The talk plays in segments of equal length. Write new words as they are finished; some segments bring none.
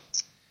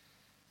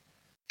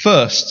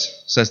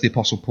First, says the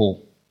Apostle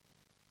Paul,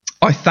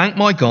 I thank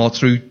my God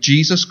through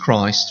Jesus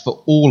Christ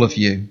for all of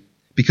you,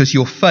 because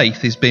your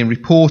faith is being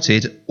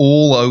reported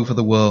all over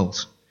the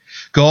world.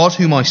 God,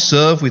 whom I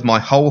serve with my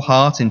whole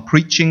heart in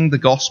preaching the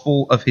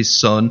gospel of his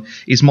Son,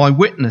 is my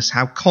witness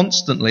how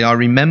constantly I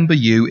remember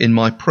you in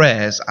my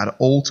prayers at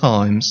all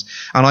times,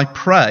 and I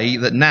pray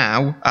that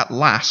now, at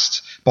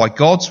last, by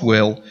God's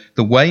will,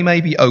 the way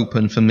may be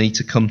open for me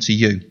to come to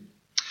you.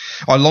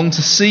 I long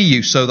to see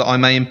you so that I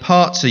may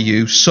impart to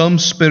you some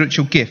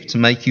spiritual gift to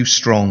make you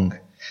strong.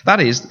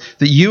 That is,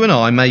 that you and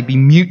I may be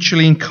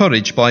mutually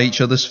encouraged by each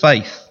other's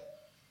faith.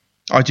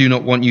 I do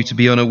not want you to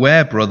be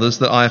unaware, brothers,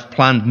 that I have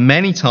planned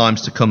many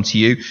times to come to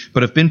you,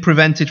 but have been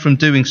prevented from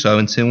doing so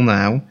until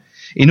now,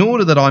 in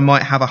order that I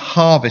might have a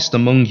harvest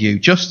among you,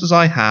 just as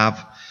I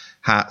have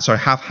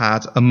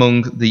had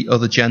among the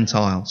other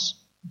Gentiles.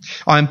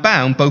 I am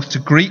bound both to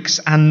Greeks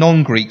and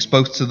non-Greeks,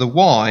 both to the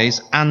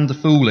wise and the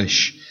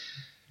foolish.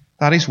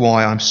 That is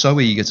why I am so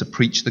eager to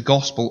preach the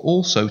gospel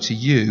also to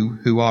you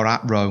who are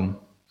at Rome.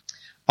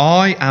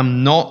 I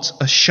am not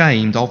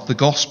ashamed of the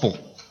gospel,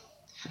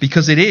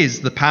 because it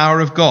is the power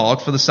of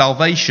God for the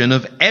salvation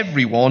of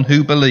everyone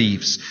who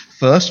believes,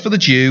 first for the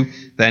Jew,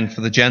 then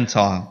for the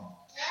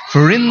Gentile.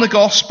 For in the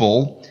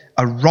gospel,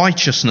 a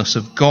righteousness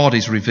of God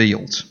is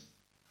revealed,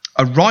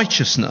 a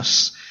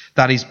righteousness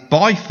that is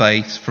by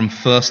faith from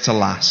first to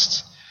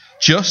last,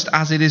 just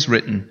as it is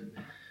written,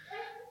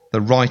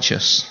 the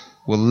righteous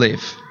will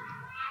live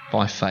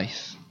by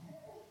faith.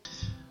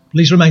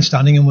 Please remain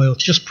standing and we'll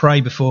just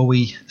pray before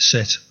we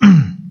sit.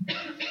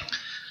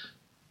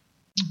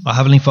 Our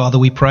Heavenly Father,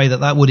 we pray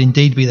that would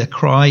indeed be the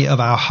cry of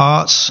our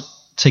hearts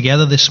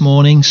together this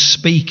morning.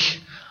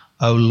 Speak,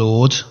 O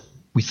Lord.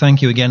 We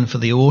thank you again for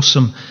the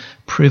awesome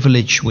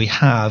privilege we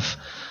have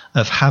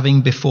of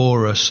having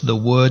before us the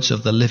words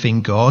of the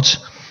living God.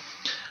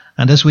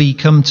 And as we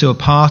come to a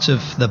part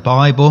of the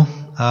Bible,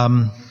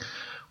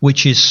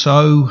 which is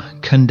so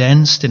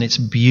condensed in its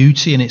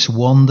beauty and its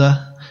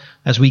wonder,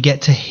 as we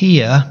get to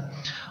hear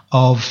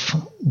of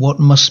what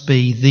must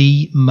be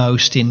the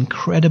most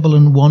incredible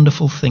and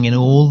wonderful thing in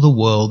all the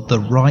world, the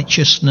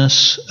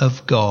righteousness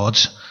of God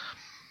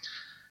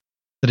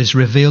that is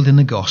revealed in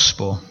the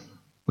gospel.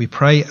 We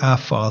pray, our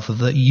Father,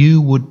 that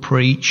you would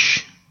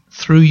preach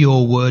through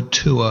your word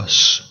to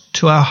us,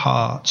 to our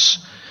hearts,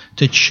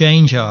 to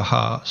change our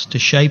hearts, to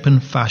shape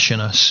and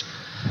fashion us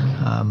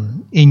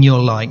in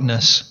your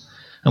likeness.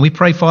 And we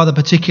pray, Father,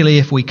 particularly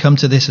if we come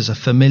to this as a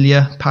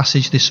familiar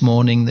passage this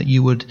morning, that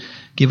you would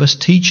give us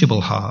teachable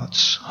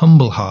hearts,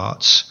 humble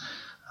hearts,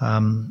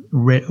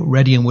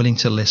 ready and willing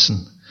to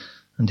listen.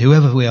 And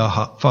whoever we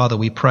are, Father,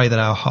 we pray that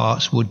our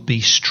hearts would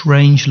be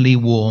strangely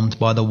warmed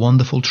by the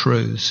wonderful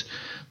truths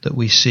that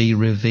we see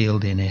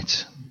revealed in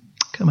it.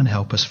 Come and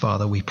help us,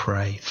 Father, we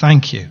pray.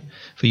 Thank you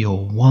for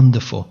your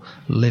wonderful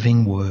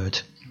living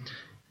word.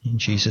 In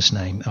Jesus'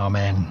 name,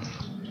 amen.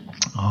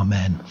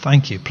 Amen.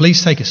 Thank you.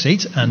 Please take a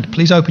seat and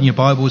please open your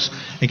Bibles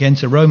again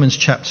to Romans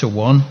chapter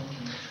 1,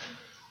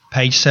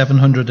 page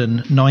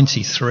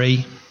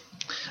 793.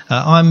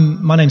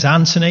 My name's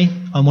Anthony.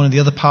 I'm one of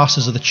the other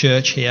pastors of the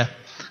church here.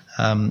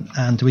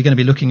 And we're going to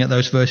be looking at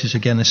those verses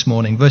again this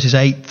morning, verses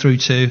 8 through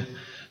to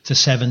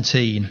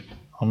 17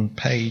 on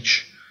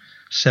page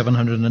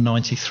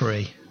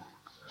 793.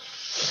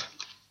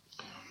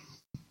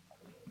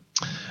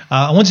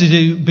 I wanted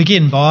to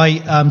begin by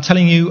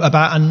telling you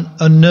about an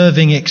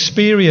unnerving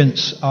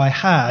experience I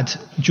had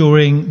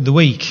during the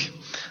week.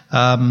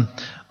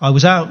 I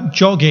was out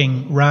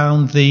jogging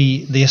round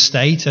the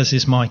estate, as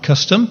is my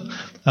custom,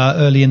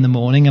 early in the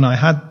morning, and I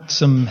had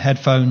some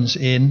headphones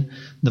in.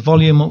 The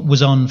volume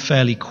was on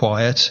fairly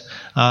quiet,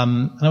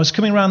 and I was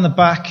coming around the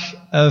back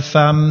of,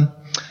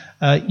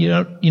 you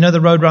know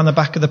the road around the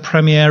back of the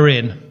Premier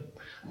Inn.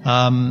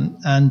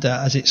 And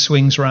as it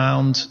swings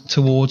round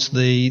towards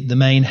the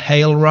main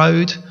Hale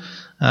Road.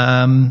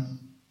 And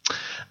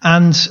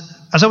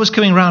as I was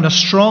coming round, a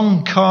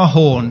strong car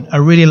horn, a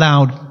really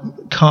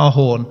loud car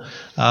horn,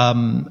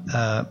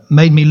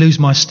 made me lose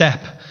my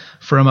step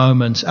for a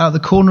moment. Out of the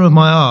corner of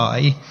my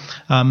eye,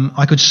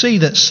 I could see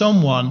that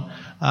someone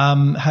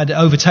had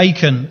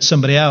overtaken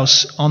somebody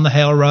else on the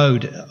Hale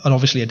Road at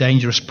obviously a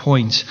dangerous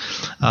point.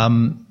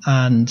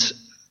 And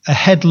a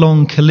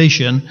headlong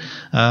collision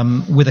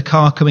with a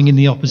car coming in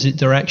the opposite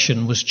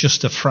direction was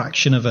just a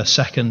fraction of a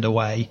second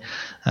away.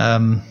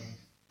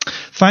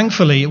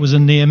 Thankfully, it was a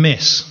near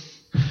miss.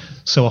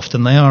 So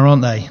often they are,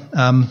 aren't they?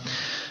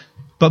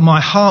 But my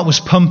heart was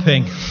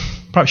pumping.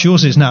 Perhaps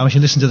yours is now as you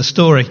listen to the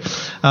story.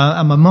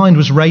 And my mind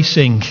was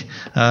racing,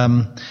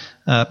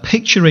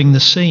 picturing the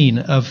scene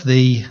of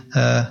the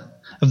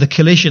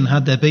collision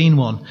had there been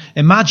one.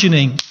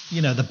 Imagining,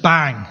 the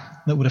bang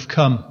that would have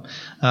come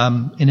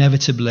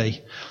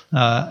inevitably.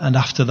 And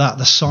after that,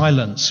 the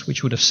silence,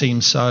 which would have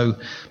seemed so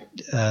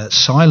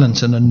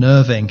silent and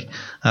unnerving.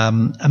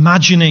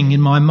 Imagining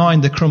in my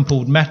mind the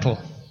crumpled metal.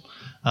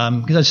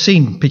 Because I've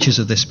seen pictures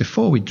of this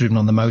before. We'd driven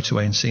on the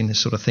motorway and seen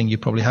this sort of thing. You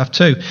probably have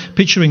too.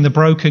 Picturing the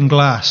broken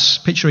glass,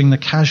 picturing the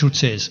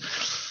casualties.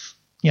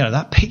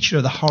 That picture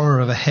of the horror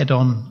of a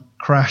head-on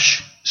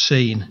crash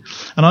scene.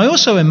 And I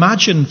also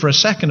imagine for a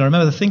second, I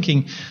remember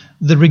thinking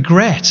the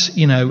regret,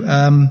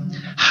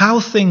 how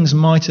things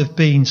might have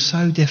been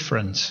so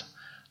different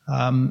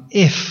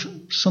if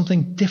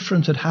something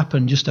different had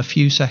happened just a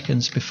few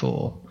seconds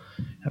before.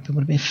 People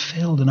would have been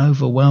filled and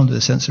overwhelmed with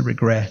a sense of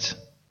regret.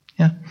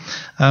 Yeah.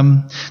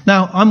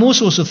 Now, I'm all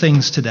sorts of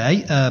things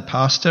today, a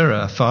pastor,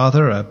 a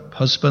father, a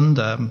husband,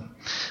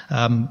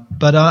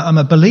 but I'm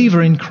a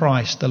believer in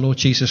Christ, the Lord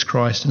Jesus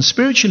Christ. And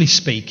spiritually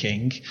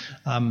speaking,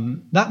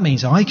 that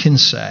means I can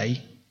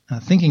say,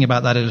 thinking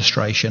about that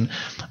illustration,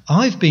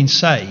 I've been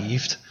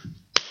saved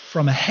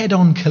from a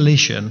head-on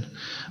collision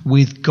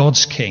with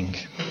God's King.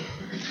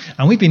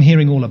 And we've been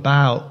hearing all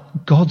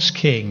about God's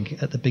King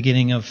at the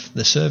beginning of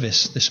the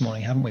service this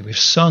morning, haven't we? We've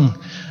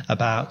sung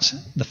about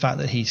the fact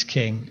that he's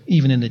King.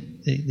 Even in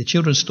the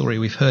children's story,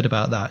 we've heard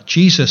about that.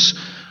 Jesus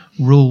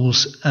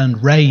rules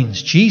and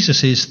reigns.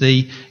 Jesus is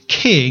the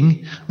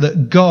King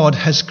that God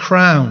has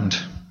crowned.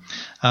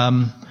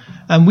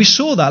 And we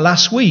saw that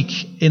last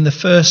week in the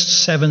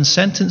first 7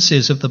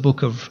 sentences of the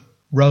book of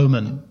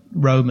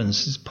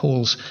Romans. It's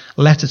Paul's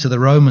letter to the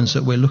Romans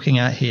that we're looking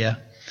at here.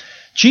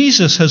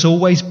 Jesus has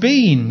always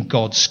been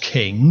God's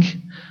King,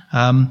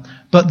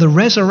 but the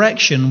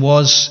resurrection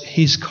was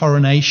his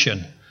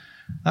coronation.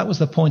 That was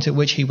the point at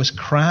which he was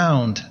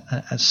crowned,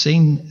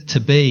 seen to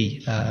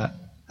be,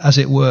 as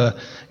it were,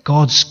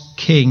 God's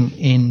King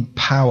in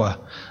power.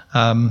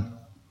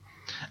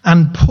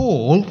 And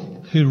Paul,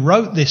 who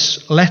wrote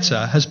this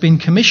letter, has been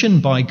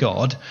commissioned by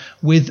God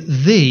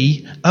with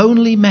the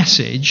only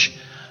message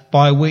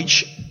by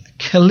which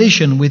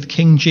collision with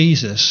King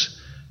Jesus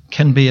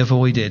can be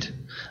avoided.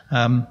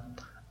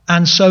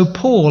 And so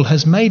Paul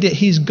has made it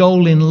his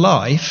goal in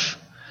life,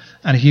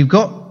 and if you've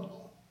got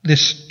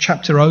this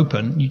chapter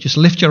open, you just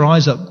lift your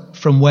eyes up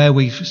from where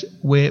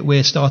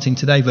we're starting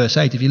today, verse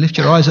 8. If you lift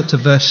your eyes up to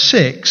verse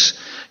 6,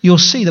 you'll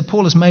see that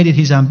Paul has made it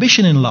his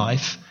ambition in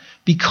life,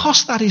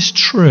 because that is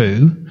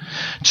true,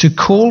 to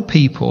call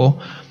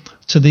people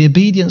to the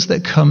obedience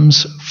that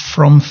comes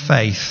from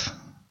faith.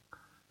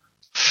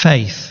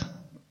 Faith.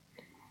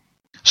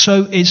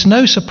 So it's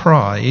no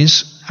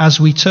surprise, as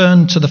we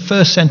turn to the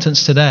first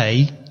sentence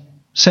today,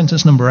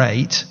 sentence number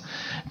 8,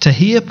 to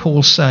hear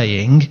Paul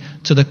saying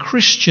to the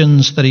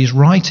Christians that he's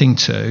writing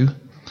to,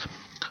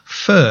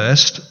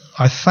 first,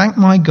 I thank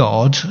my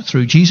God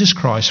through Jesus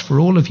Christ for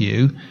all of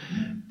you,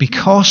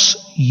 because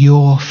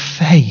your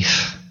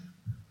faith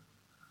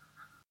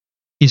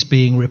is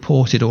being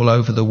reported all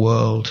over the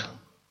world.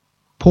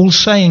 Paul's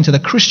saying to the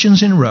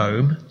Christians in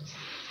Rome,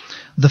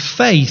 the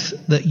faith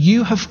that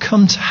you have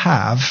come to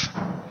have,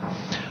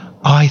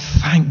 I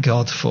thank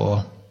God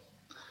for.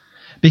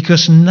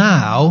 Because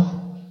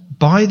now,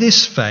 by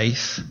this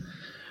faith,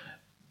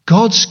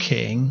 God's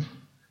King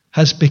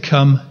has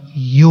become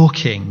your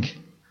King.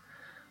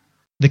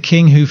 The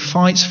King who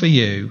fights for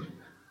you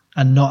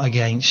and not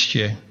against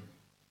you.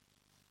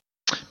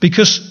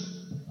 Because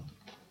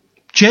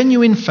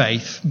genuine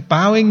faith,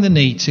 bowing the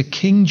knee to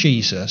King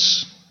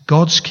Jesus,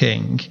 God's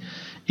King,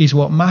 is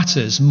what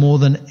matters more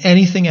than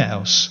anything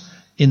else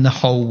in the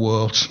whole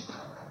world.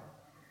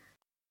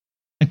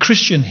 And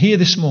Christian, here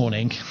this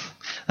morning,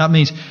 that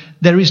means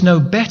there is no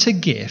better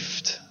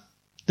gift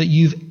that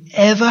you've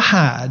ever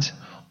had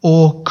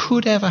or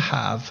could ever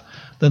have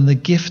than the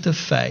gift of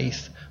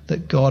faith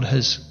that God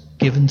has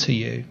given to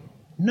you.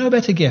 No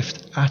better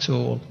gift at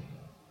all.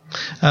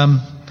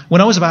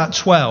 When I was about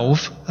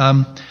 12,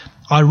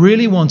 I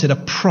really wanted a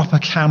proper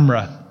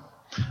camera.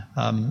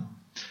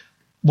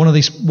 One of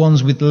these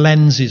ones with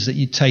lenses that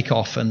you take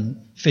off and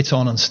fit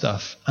on and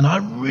stuff. And I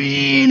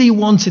really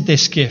wanted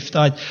this gift.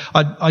 I'd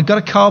got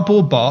a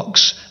cardboard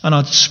box and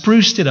I'd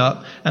spruced it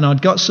up and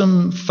I'd got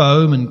some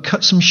foam and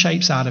cut some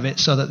shapes out of it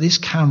so that this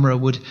camera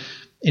would,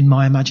 in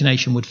my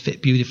imagination, would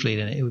fit beautifully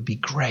in it. It would be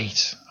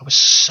great. I was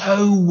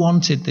so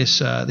wanted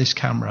this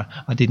camera.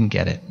 I didn't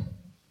get it.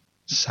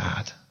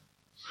 Sad.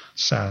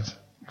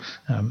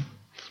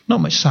 Not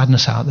much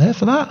sadness out there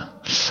for that.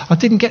 I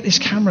didn't get this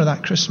camera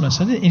that Christmas.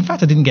 In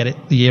fact, I didn't get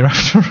it the year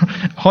after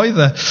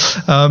either.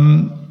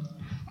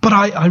 But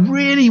I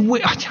really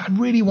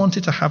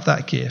wanted to have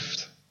that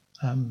gift.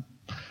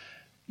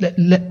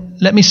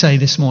 Let me say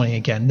this morning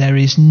again, there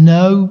is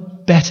no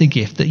better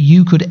gift that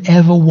you could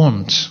ever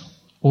want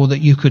or that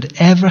you could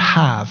ever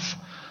have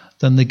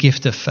than the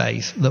gift of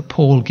faith that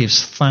Paul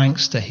gives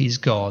thanks to his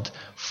God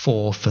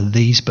for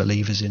these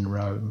believers in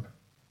Rome.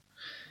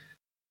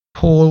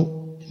 Paul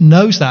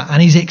knows that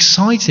and he's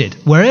excited.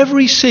 Wherever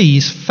he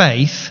sees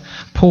faith,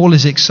 Paul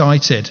is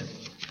excited.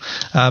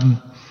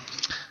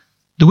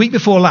 The week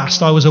before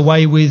last, I was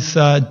away with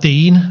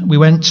Dean. We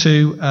went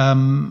to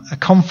a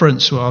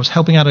conference, where I was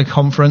helping out a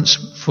conference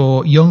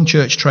for young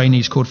church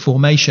trainees called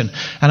Formation.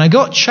 And I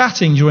got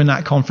chatting during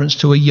that conference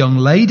to a young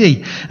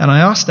lady, and I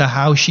asked her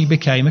how she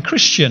became a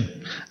Christian.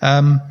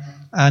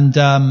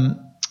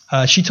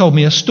 She told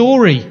me a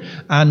story,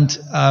 and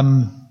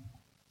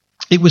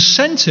it was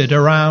centered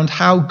around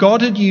how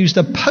God had used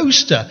a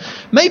poster,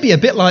 maybe a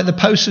bit like the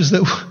posters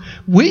that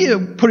we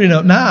are putting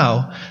up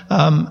now,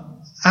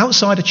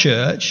 outside a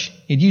church.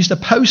 He'd used a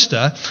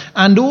poster,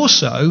 and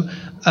also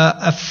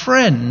a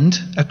friend,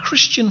 a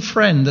Christian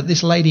friend that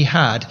this lady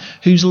had,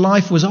 whose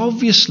life was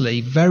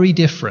obviously very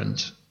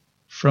different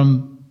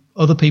from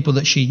other people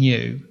that she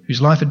knew,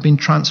 whose life had been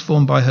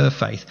transformed by her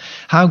faith.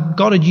 How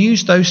God had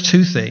used those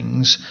two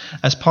things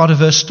as part of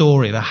her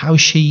story, about how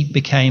she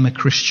became a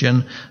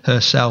Christian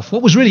herself.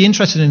 What was really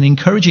interesting and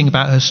encouraging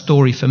about her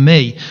story for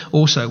me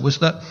also was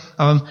that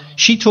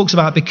she talks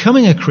about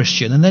becoming a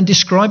Christian and then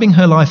describing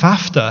her life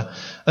after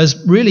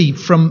as really,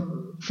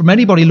 from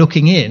anybody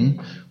looking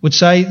in, would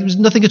say there was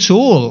nothing at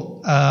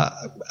all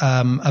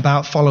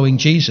about following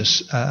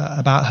Jesus,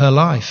 about her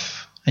life.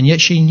 And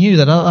yet she knew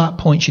that at that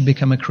point she'd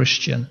become a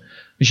Christian,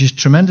 which is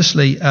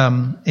tremendously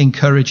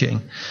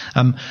encouraging.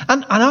 And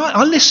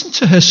I listened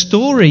to her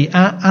story,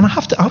 and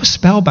I was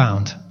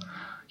spellbound.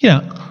 You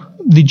know,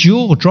 the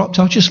jaw dropped.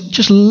 I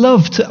just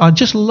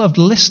loved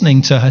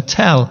listening to her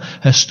tell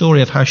her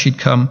story of how she'd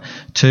come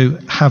to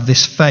have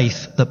this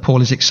faith that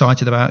Paul is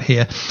excited about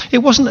here. It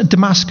wasn't a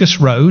Damascus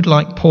road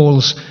like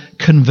Paul's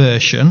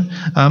conversion,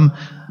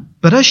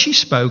 but as she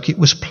spoke, it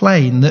was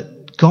plain that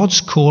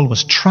God's call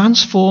was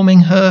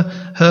transforming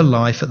her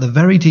life at the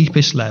very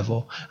deepest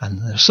level. And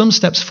there were some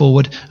steps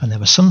forward and there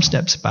were some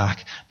steps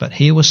back. But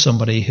here was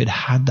somebody who'd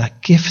had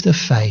that gift of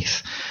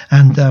faith.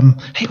 And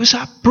it was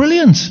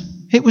brilliant.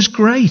 It was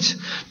great.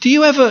 Do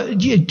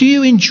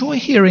you enjoy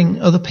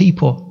hearing other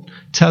people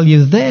tell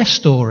you their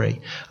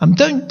story?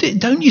 Don't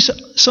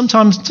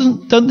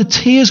the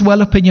tears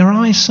well up in your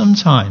eyes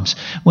sometimes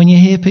when you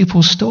hear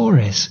people's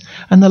stories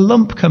and the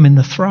lump come in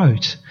the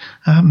throat?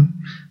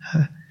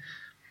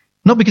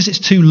 Not because it's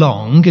too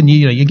long and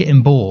you're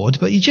getting bored,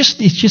 but you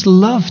just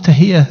love to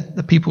hear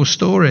the people's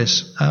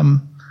stories.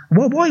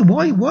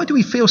 Why do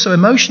we feel so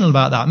emotional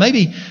about that?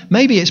 Maybe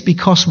it's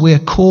because we're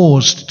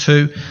caused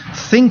to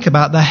think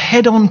about the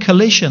head-on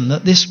collision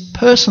that this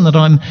person that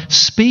I'm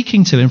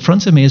speaking to in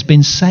front of me has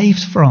been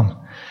saved from,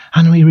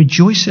 and we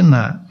rejoice in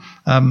that.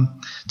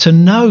 To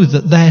know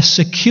that they're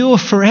secure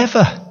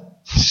forever.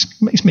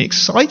 It makes me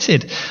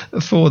excited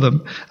for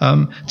them,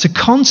 to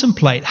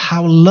contemplate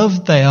how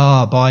loved they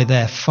are by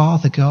their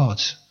Father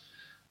God.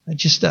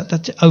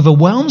 That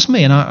overwhelms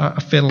me, and I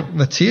feel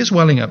the tears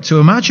welling up. To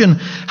imagine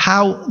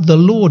how the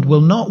Lord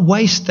will not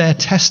waste their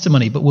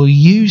testimony, but will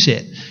use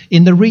it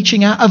in the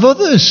reaching out of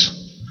others.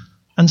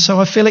 And so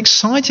I feel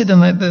excited,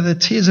 and the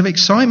tears of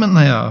excitement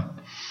they are. I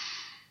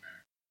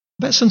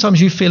bet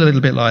sometimes you feel a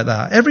little bit like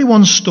that.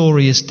 Everyone's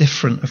story is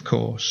different, of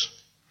course.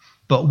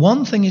 But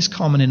one thing is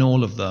common in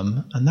all of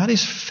them, and that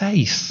is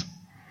faith.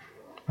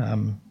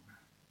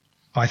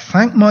 I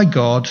thank my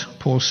God,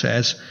 Paul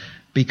says,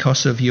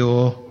 because of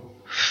your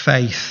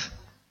faith.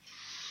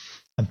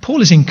 And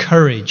Paul is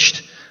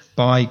encouraged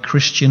by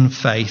Christian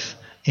faith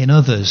in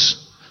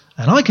others.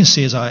 And I can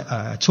see as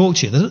I talk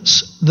to you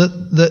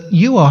that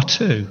you are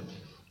too.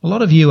 A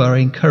lot of you are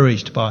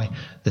encouraged by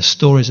the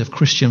stories of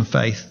Christian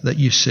faith that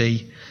you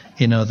see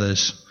in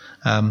others.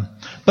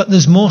 But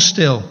there's more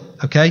still,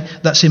 okay,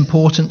 that's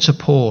important to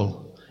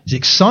Paul. He's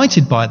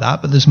excited by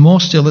that, but there's more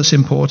still that's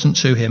important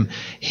to him.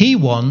 He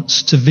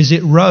wants to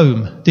visit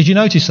Rome. Did you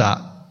notice that?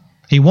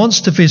 He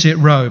wants to visit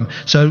Rome.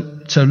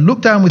 So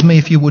look down with me,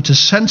 if you would, to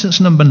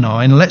sentence number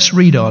 9. Let's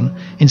read on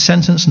in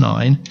sentence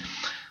 9.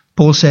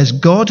 Paul says,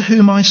 God,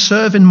 whom I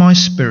serve in my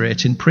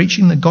spirit in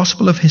preaching the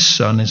gospel of his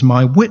Son, is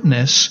my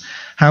witness,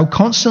 how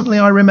constantly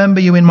I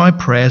remember you in my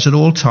prayers at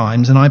all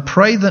times, and I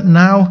pray that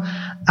now,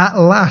 at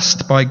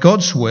last, by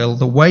God's will,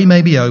 the way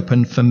may be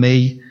opened for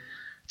me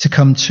to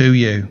come to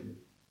you.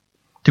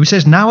 So he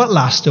says, now at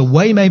last, a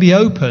way may be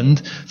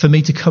opened for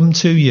me to come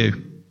to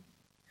you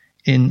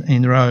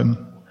in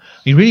Rome.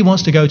 He really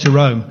wants to go to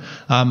Rome.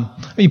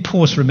 Let me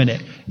pause for a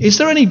minute. Is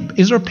there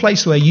a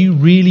place where you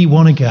really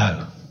want to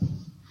go?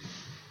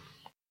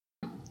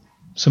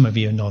 Some of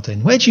you are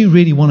nodding. Where do you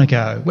really want to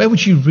go? Where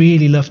would you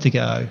really love to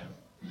go?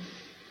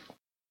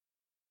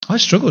 I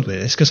struggled with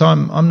this because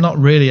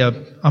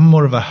I'm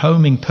more of a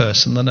homing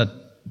person than a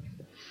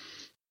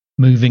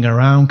moving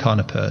around kind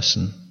of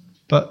person.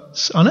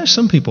 But I know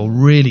some people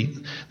really,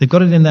 they've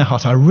got it in their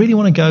heart. I really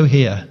want to go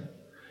here.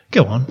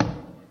 Go on,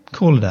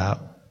 call it out.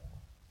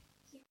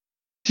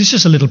 This is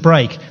just a little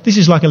break. This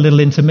is like a little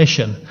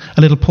intermission,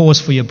 a little pause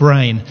for your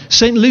brain.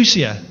 St.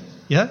 Lucia,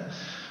 yeah?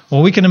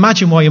 Well, we can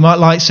imagine why you might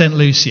like St.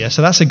 Lucia,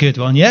 so that's a good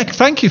one. Yeah,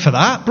 thank you for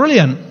that.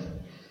 Brilliant.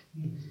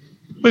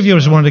 Where of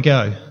yours wanted to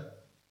go?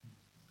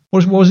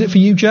 What was it for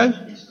you, Joe?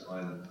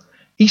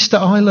 Easter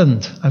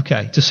Island.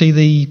 Okay, to see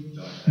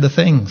the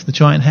things, the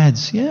giant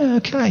heads. Yeah,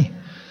 okay.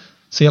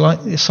 So you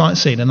like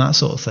sightseeing and that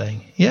sort of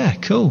thing. Yeah,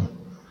 cool.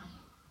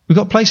 We've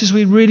got places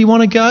we really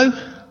want to go.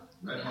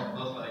 Red Hot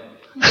Buffet.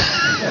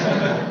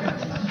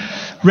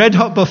 Red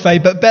Hot Buffet,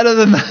 but better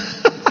than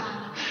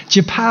that.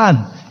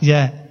 Japan.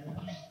 Yeah.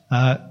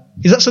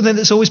 Is that something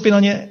that's always been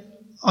on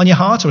your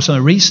heart, or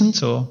something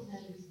recent, or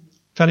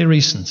fairly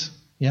recent?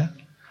 Yeah.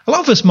 A lot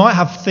of us might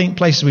have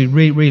places we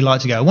really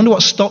like to go. I wonder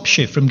what stops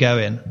you from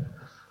going.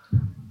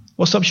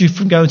 What stops you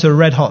from going to a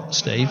Red Hot,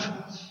 Steve?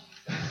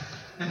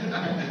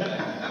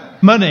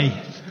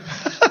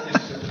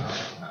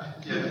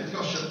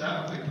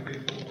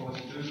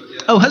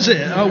 Oh, has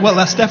it? Oh, well,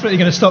 that's definitely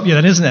going to stop you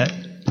then, isn't it?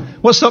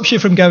 What stops you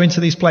from going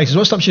to these places?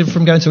 What stops you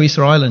from going to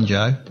Easter Island,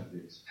 Joe?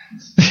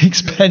 The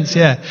expense,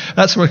 yeah.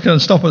 That's what's going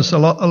to stop us a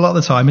lot of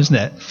the time, isn't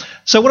it?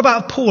 So what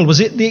about Paul?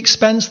 Was it the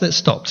expense that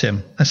stopped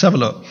him? Let's have a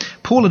look.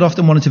 Paul had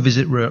often wanted to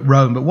visit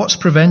Rome, but what's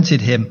prevented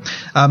him?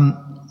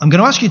 I'm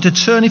going to ask you to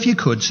turn, if you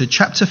could, to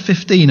chapter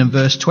 15 and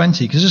verse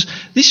 20, because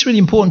this is really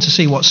important to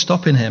see what's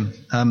stopping him.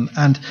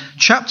 And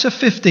chapter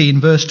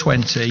 15, verse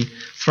 20,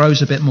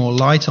 throws a bit more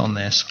light on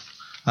this.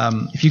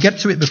 If you get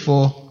to it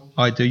before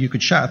I do, you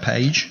could shout a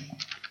page.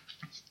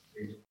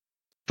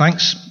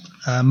 Thanks.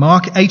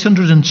 Mark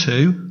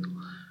 802.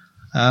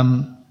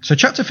 So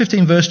chapter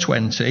 15, verse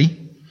 20,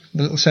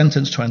 the little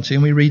sentence 20,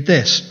 and we read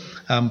this.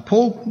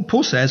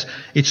 Paul says,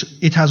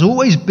 it has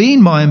always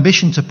been my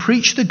ambition to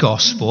preach the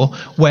gospel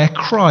where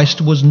Christ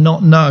was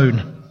not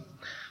known,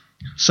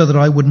 so that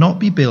I would not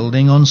be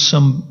building on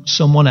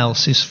someone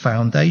else's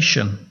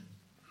foundation.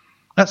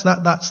 That's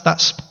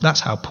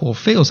how Paul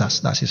feels.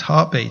 That's his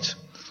heartbeat.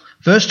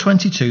 Verse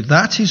 22,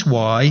 that is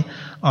why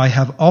I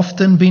have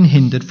often been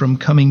hindered from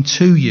coming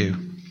to you.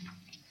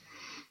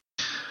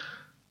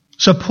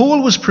 So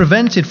Paul was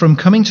prevented from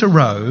coming to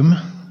Rome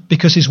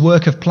because his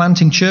work of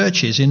planting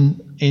churches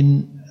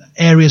in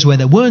areas where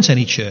there weren't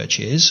any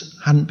churches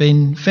hadn't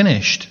been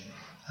finished.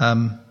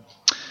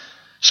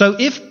 So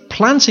if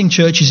planting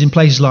churches in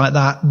places like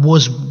that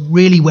was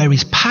really where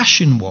his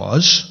passion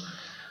was,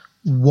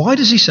 why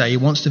does he say he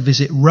wants to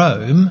visit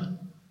Rome,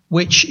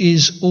 which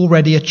is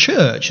already a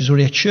church? There's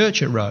already a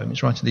church at Rome.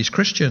 He's writing to these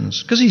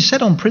Christians. Because he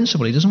said on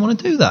principle he doesn't want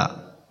to do that.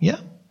 Yeah?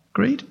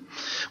 Agreed?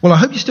 Well, I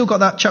hope you still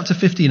got that chapter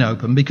 15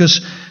 open, because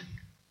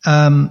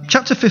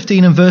chapter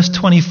 15 and verse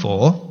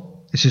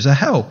 24, this is a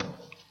help.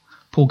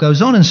 Paul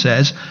goes on and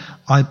says,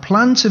 I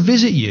plan to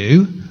visit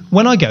you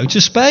when I go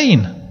to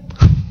Spain.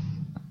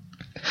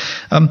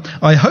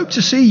 I hope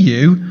to see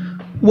you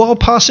while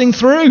passing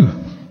through,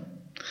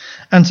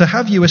 and to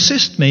have you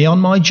assist me on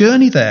my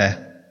journey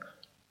there.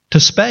 To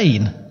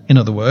Spain, in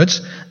other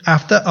words,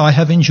 after I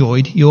have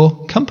enjoyed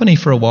your company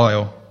for a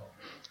while.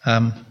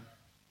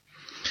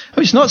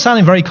 It's not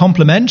sounding very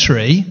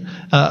complimentary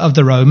of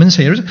the Romans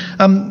here.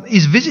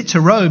 His visit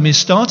to Rome is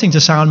starting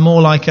to sound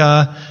more like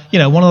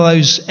one of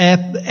those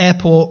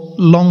airport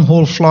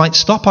long-haul flight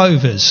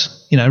stopovers,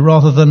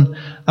 rather than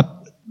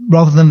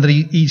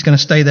that he's going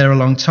to stay there a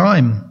long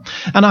time.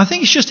 And I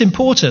think it's just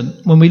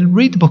important when we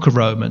read the book of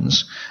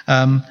Romans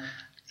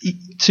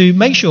to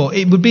make sure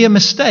it would be a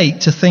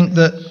mistake to think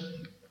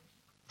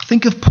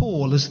of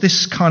Paul as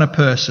this kind of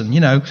person,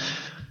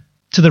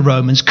 to the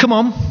Romans. Come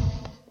on.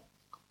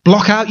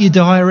 Block out your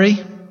diary,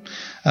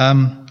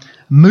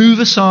 move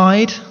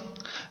aside,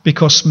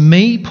 because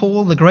me,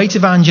 Paul, the great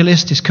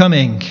evangelist, is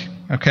coming,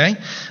 okay?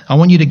 I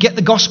want you to get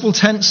the gospel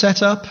tent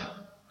set up,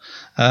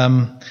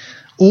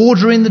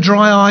 order in the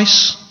dry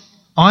ice,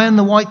 iron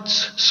the white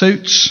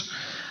suits.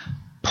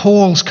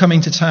 Paul's coming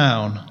to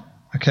town,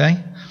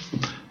 okay?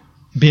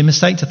 It'd be a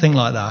mistake to think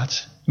like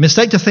that. A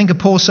mistake to think of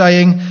Paul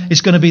saying it's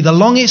going to be the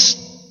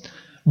longest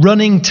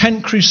running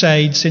tent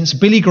crusade since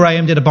Billy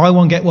Graham did a buy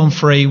one get one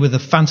free with the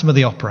Phantom of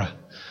the Opera.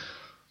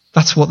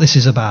 That's what this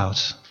is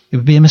about. It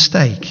would be a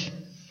mistake.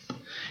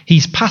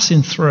 He's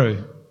passing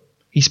through.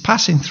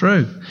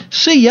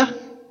 See ya.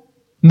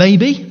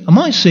 Maybe. I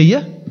might see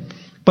ya.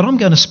 But I'm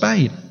going to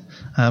Spain.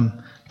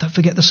 Don't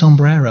forget the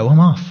sombrero. I'm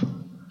off.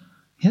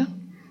 Yeah?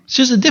 It's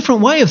just a different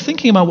way of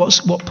thinking about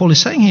what Paul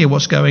is saying here,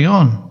 what's going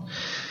on.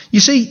 You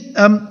see,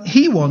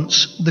 he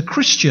wants the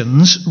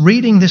Christians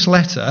reading this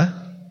letter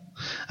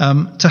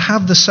to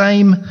have the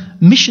same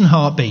mission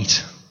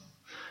heartbeat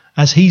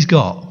as he's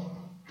got.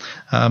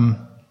 And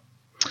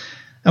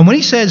when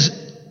he says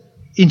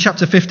in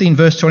chapter 15,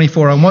 verse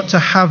 24, I want to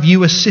have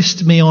you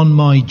assist me on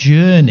my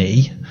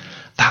journey,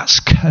 that's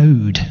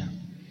code.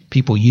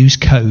 People use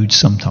code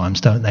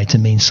sometimes, don't they, to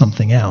mean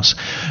something else.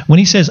 When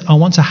he says, I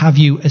want to have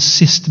you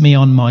assist me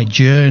on my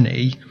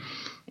journey,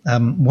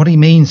 what he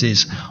means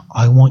is,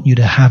 I want you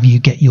to have you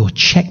get your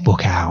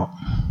checkbook out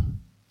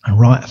and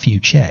write a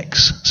few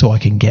checks so I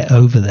can get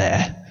over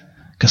there,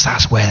 because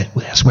that's where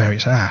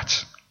it's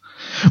at.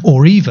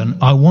 Or even,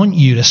 I want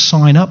you to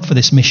sign up for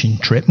this mission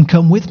trip and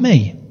come with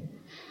me.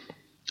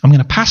 I'm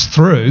going to pass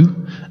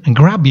through and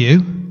grab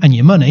you and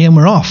your money, and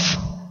we're off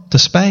to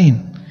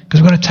Spain, because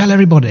we've got to tell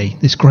everybody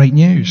this great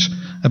news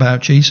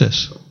about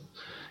Jesus.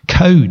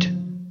 Code.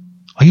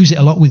 I use it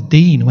a lot with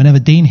Dean. Whenever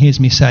Dean hears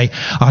me say,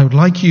 I would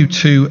like you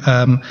to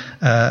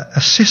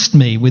assist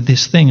me with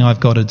this thing I've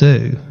got to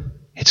do,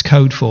 it's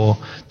code for,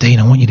 Dean,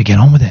 I want you to get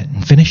on with it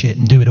and finish it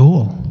and do it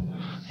all.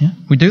 Yeah?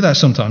 We do that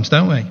sometimes,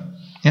 don't we?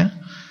 Yeah.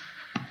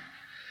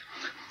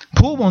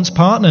 Paul wants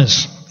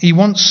partners. He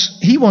wants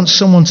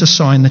someone to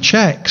sign the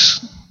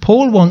checks.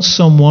 Paul wants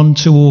someone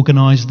to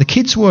organise the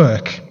kids'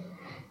 work.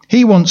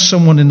 He wants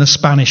someone in the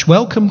Spanish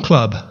Welcome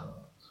Club.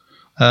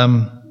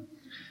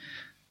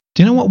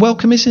 Do you know what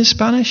welcome is in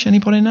Spanish?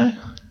 Anybody know?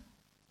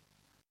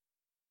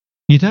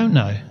 You don't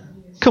know?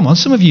 Come on,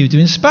 some of you are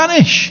doing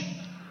Spanish.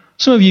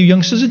 Some of you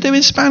youngsters are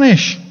doing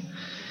Spanish.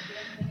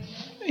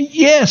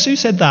 Yes, who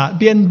said that?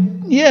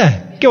 Bien,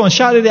 yeah, go on,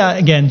 shout it out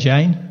again,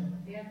 Jane.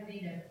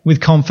 With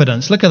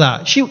confidence. Look at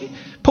that.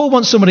 Paul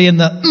wants somebody in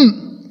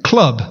the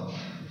club,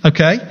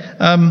 okay,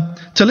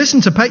 to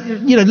listen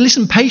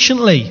listen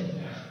patiently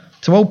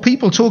to old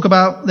people talk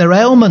about their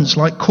ailments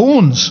like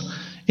corns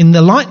in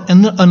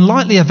the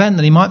unlikely event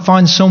that he might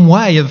find some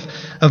way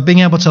of being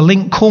able to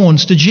link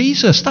corns to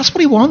Jesus. That's what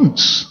he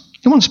wants.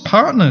 He wants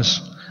partners.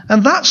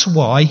 And that's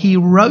why he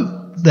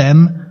wrote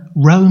them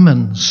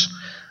Romans.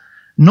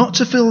 Not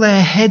to fill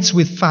their heads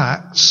with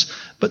facts,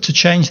 but to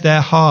change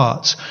their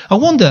hearts. I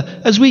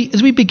wonder, as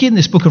we begin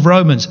this book of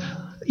Romans,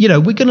 we're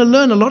going to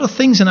learn a lot of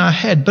things in our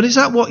head, but is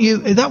that what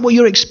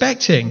you're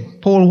expecting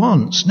Paul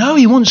wants? No,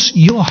 he wants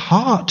your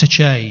heart to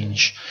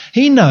change.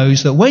 He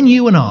knows that when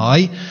you and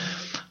I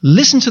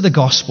listen to the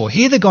gospel,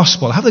 hear the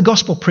gospel, have the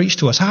gospel preached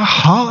to us, our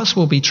hearts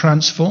will be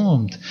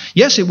transformed.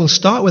 Yes, it will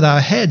start with our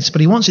heads,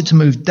 but he wants it to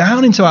move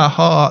down into our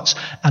hearts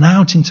and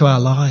out into our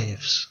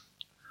lives.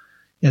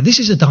 This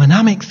is a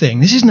dynamic thing.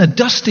 This isn't a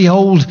dusty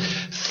old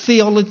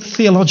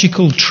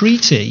theological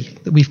treaty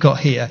that we've got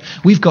here.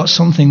 We've got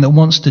something that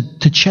wants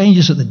to change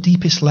us at the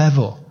deepest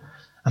level.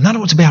 And that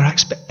ought to be our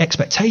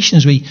expectation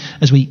as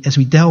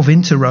we delve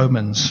into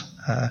Romans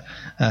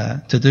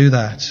to do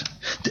that.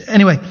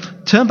 Anyway,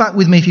 turn back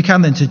with me if you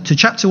can then to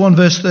chapter 1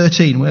 verse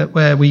 13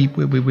 where we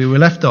were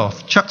left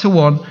off. Chapter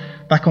 1,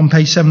 back on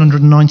page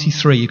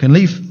 793. You can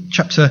leave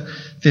chapter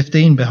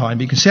 15 behind,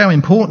 but you can see how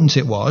important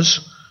it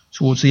was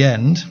towards the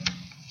end.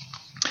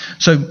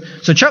 So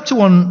chapter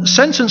 1,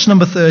 sentence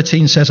number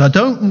 13 says, I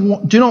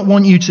do not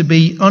want you to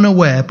be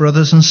unaware,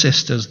 brothers and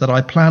sisters, that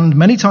I planned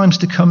many times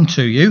to come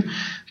to you,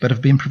 but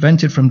have been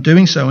prevented from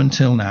doing so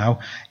until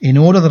now, in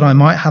order that I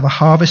might have a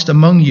harvest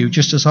among you,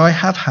 just as I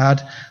have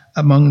had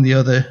among the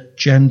other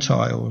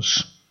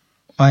Gentiles.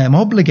 I am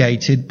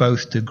obligated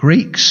both to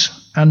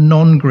Greeks and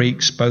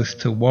non-Greeks, both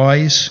to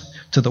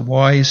the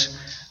wise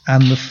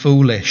and the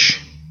foolish.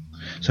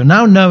 So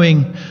now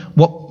knowing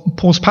what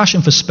Paul's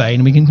passion for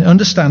Spain, we can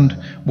understand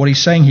what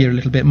he's saying here a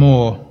little bit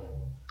more,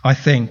 I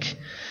think.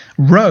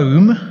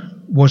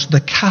 Rome was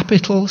the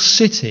capital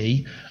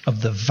city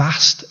of the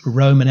vast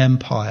Roman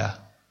Empire.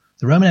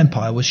 The Roman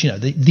Empire was,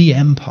 the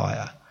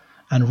empire.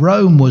 And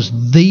Rome was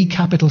the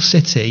capital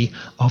city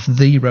of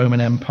the Roman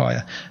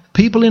Empire.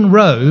 People in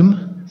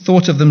Rome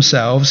thought of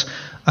themselves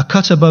a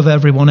cut above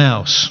everyone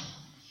else.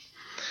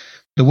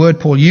 The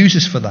word Paul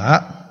uses for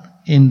that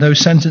in those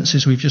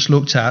sentences we've just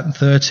looked at,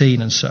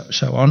 13 and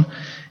so on,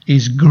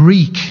 is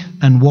Greek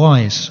and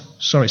wise.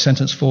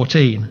 Sentence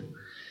 14.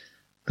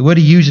 The word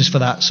he uses for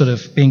that sort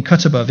of being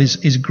cut above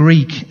is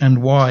Greek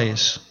and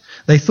wise.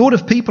 They thought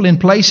of people in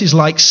places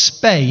like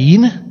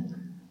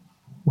Spain,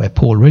 where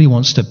Paul really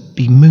wants to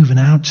be moving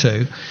out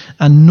to,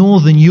 and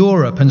Northern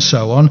Europe and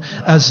so on,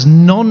 as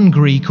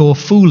non-Greek or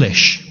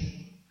foolish.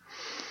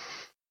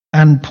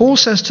 And Paul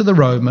says to the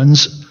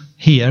Romans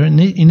here in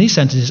these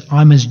sentences,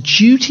 I'm as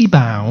duty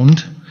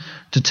bound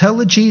to tell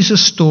the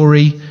Jesus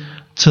story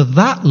to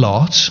that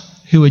lot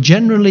who are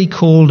generally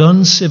called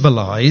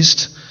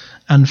uncivilized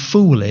and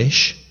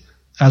foolish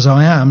as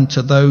I am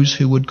to those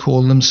who would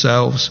call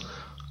themselves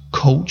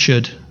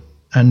cultured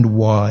and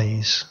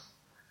wise.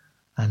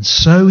 And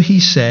so he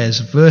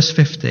says, verse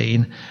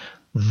 15,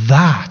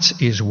 that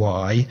is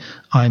why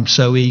I'm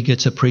so eager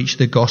to preach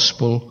the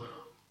gospel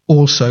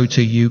also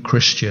to you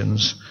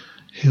Christians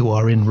who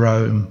are in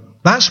Rome.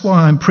 That's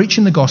why I'm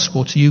preaching the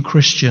gospel to you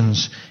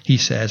Christians, he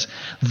says.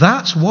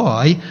 That's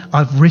why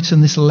I've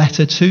written this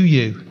letter to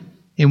you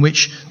in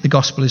which the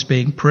gospel is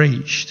being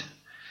preached.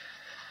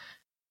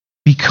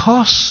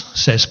 Because,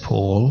 says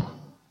Paul,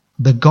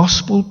 the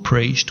gospel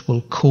preached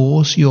will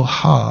cause your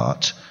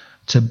heart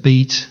to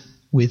beat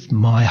with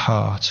my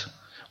heart,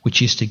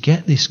 which is to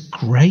get this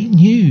great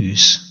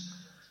news,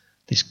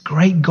 this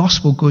great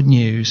gospel good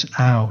news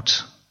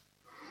out.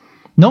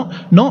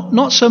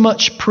 Not so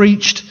much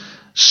preached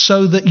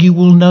so that you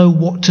will know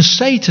what to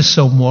say to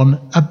someone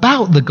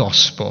about the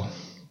gospel.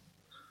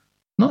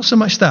 Not so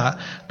much that,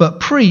 but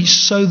preached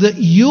so that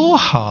your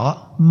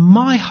heart,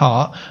 my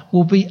heart,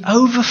 will be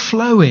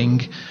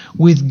overflowing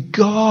with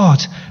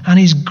God and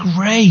his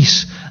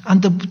grace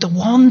and the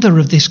wonder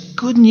of this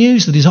good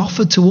news that is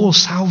offered to all,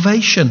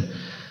 salvation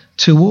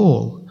to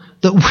all,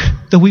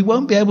 that we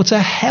won't be able to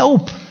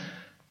help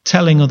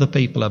telling other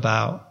people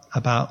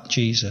about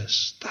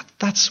Jesus.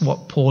 That's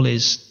what Paul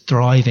is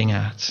driving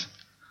at.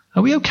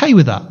 Are we okay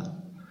with that?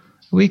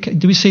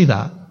 Do we see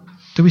that?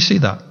 Do we see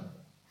that?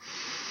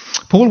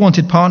 Paul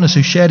wanted partners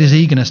who shared his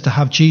eagerness to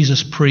have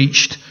Jesus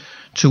preached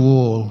to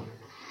all.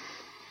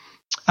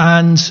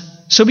 And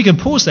so we can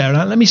pause there.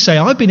 And let me say,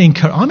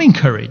 I'm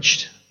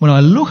encouraged when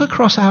I look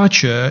across our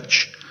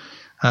church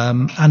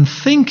and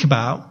think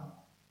about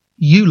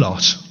you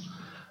lot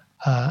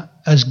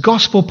as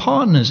gospel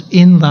partners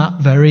in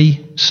that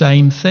very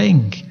same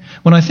thing.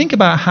 When I think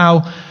about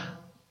how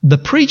the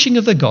preaching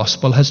of the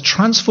gospel has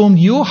transformed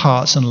your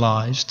hearts and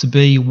lives to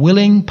be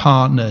willing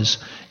partners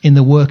in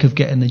the work of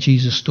getting the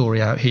Jesus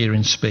story out here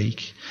in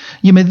Speak.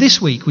 You know,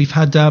 this week we've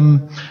had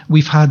the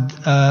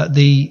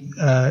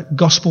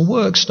gospel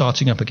work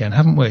starting up again,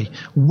 haven't we?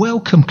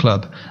 Welcome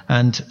Club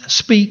and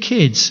Speak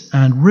Kids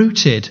and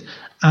Rooted,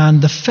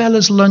 and the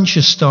Fellas Lunch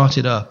has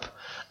started up,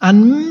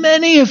 and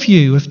many of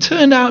you have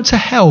turned out to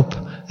help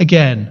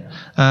again.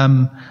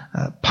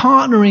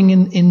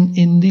 Partnering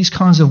in these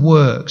kinds of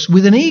works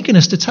with an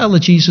eagerness to tell the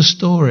Jesus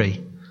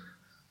story.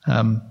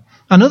 And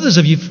others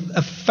of you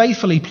have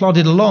faithfully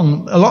plodded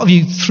along, a lot of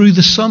you through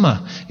the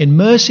summer in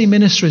mercy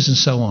ministries and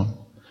so on.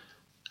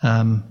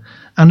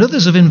 And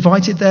others have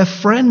invited their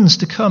friends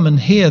to come and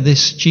hear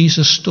this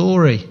Jesus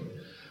story.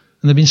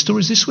 And there have been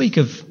stories this week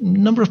of a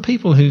number of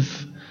people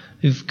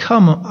who've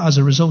come as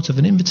a result of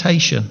an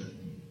invitation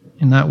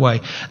in that way.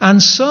 And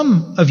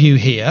some of you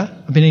here,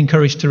 I've been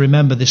encouraged to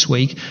remember this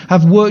week,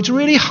 have worked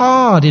really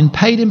hard in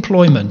paid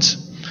employment,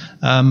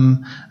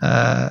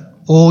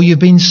 or you've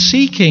been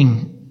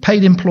seeking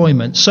paid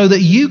employment so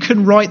that you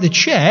can write the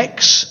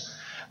checks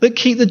that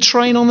keep the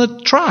train on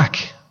the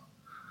track,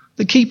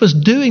 that keep us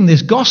doing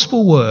this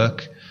gospel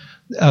work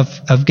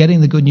of getting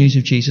the good news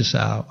of Jesus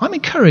out. I'm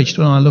encouraged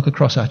when I look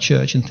across our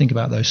church and think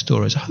about those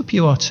stories. I hope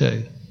you are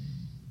too.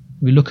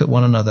 We look at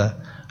one another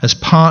as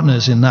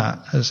partners in that,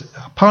 as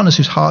partners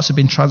whose hearts have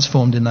been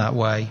transformed in that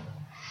way.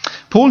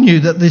 Paul knew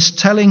that this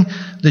telling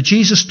the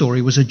Jesus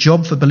story was a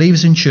job for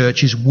believers in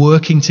churches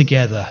working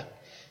together.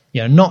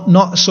 You know,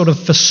 not sort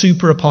of for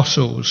super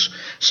apostles.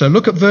 So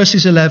look at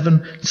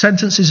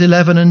sentences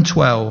 11 and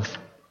 12.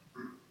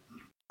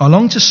 I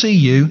long to see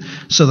you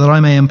so that I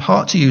may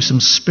impart to you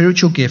some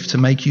spiritual gift to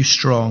make you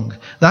strong.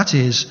 That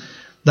is,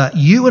 that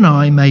you and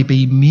I may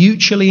be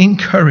mutually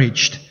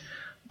encouraged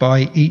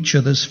by each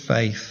other's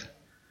faith.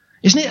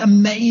 Isn't it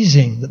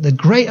amazing that the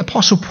great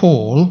Apostle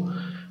Paul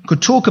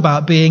could talk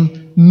about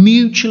being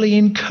mutually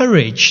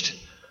encouraged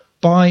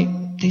by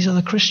these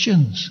other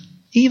Christians?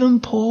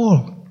 Even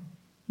Paul.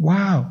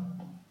 Wow.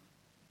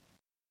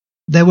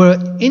 There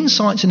were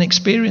insights and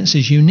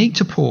experiences unique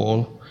to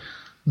Paul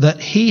that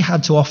he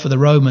had to offer the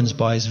Romans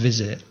by his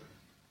visit,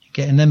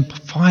 getting them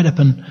fired up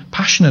and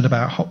passionate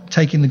about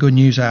taking the good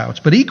news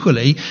out. But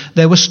equally,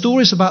 there were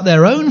stories about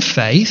their own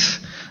faith,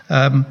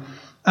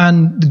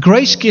 and the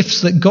grace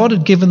gifts that God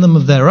had given them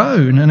of their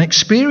own, and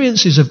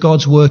experiences of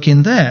God's work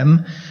in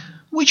them,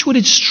 which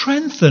would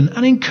strengthen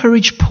and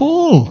encourage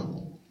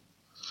Paul.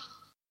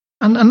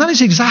 And that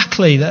is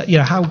exactly that,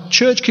 how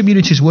church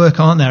communities work,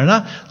 aren't there? And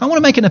I want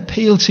to make an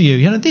appeal to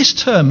you. This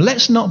term,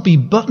 let's not be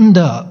buttoned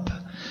up,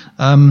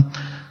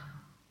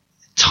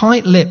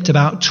 tight-lipped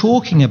about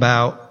talking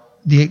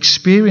about the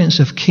experience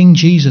of King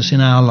Jesus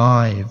in our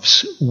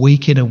lives,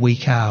 week in and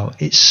week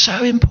out. It's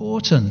so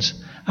important.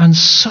 And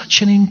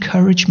such an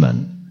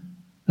encouragement,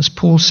 as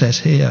Paul says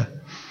here.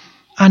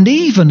 And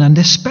even and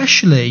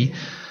especially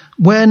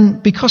when,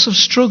 because of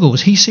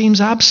struggles, he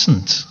seems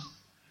absent.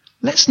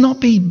 Let's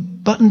not be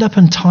buttoned up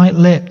and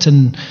tight-lipped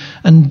and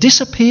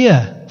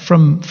disappear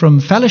from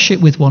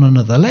fellowship with one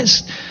another.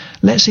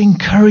 Let's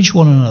encourage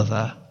one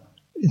another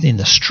in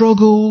the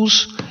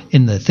struggles,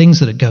 in the things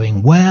that are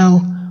going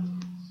well,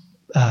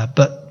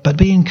 but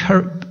be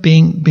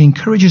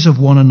encouragers of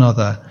one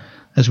another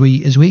as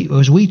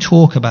we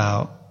talk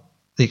about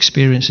the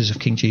experiences of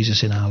King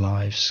Jesus in our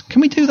lives.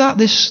 Can we do that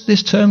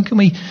this term? Can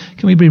we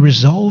be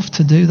resolved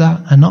to do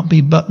that and not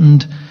be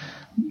buttoned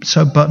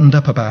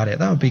up about it?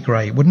 That would be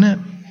great, wouldn't it?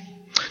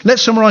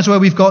 Let's summarise where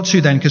we've got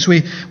to then, because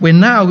we're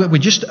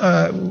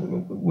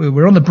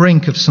on the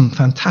brink of some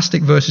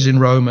fantastic verses in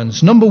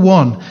Romans. Number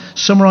 1,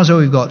 summarise where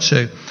we've got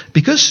to.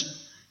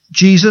 Because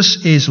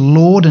Jesus is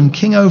Lord and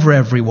King over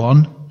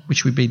everyone,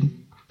 which we've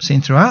been seeing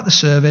throughout the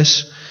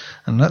service,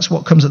 and that's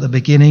what comes at the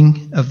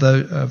beginning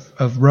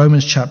of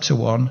Romans chapter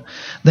 1,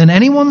 then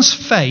anyone's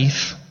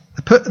faith,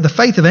 the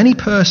faith of any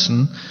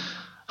person,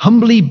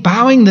 humbly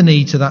bowing the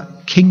knee to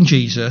that King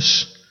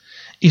Jesus,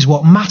 is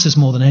what matters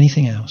more than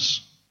anything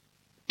else.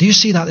 Do you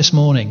see that this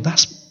morning?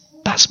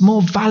 That's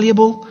more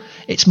valuable.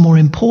 It's more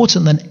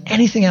important than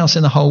anything else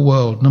in the whole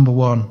world, number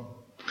 1.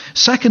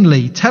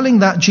 Secondly, telling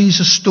that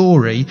Jesus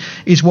story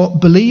is what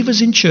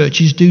believers in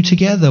churches do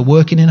together,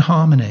 working in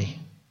harmony.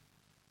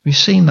 We've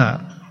seen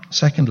that.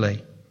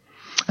 Secondly.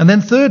 And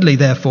then thirdly,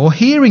 therefore,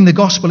 hearing the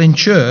gospel in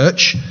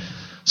church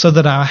so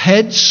that our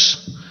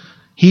heads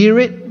hear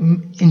it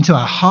into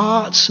our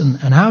hearts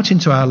and out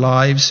into our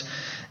lives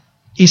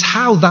is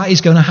how that is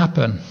going to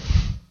happen.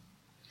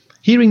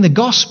 Hearing the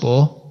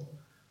gospel,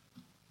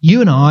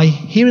 you and I,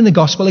 hearing the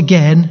gospel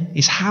again,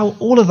 is how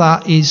all of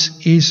that is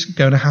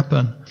going to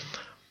happen.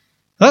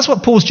 That's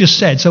what Paul's just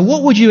said. So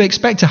what would you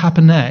expect to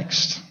happen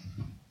next?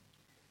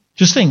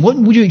 Just think, what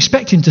would you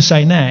expect him to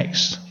say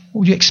next? What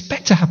would you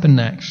expect to happen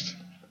next?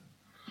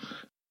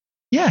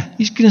 Yeah,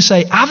 he's going to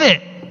say, have it.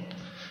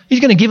 He's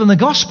going to give them the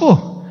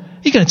gospel.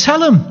 He's going to tell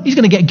them. He's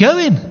going to get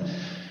going.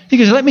 He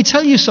goes, let me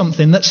tell you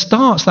something that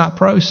starts that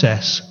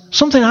process.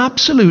 Something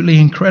absolutely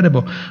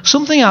incredible.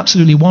 Something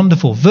absolutely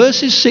wonderful.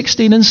 Verses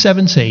 16 and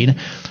 17,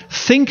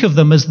 think of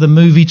them as the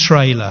movie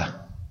trailer.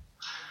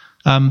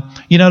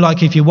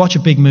 Like if you watch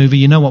a big movie,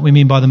 you know what we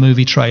mean by the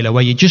movie trailer,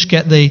 where you just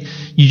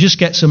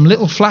get some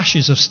little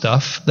flashes of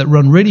stuff that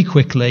run really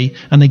quickly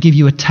and they give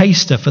you a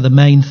taster for the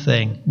main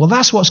thing. Well,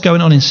 that's what's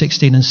going on in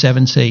 16 and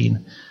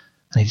 17.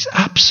 And it's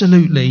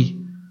absolutely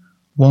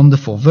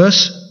wonderful.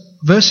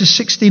 Verses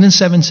 16 and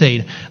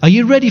 17. Are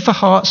you ready for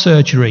heart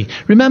surgery?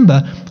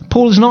 Remember,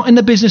 Paul is not in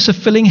the business of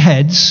filling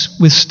heads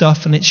with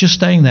stuff and it's just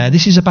staying there.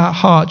 This is about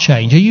heart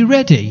change. Are you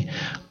ready?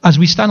 As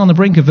we stand on the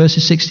brink of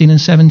verses 16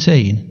 and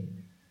 17.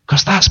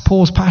 Because that's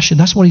Paul's passion.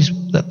 That's why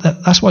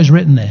he's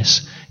written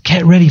this.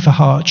 Get ready for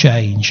heart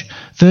change.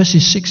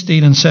 Verses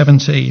 16 and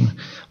 17.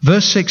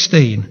 Verse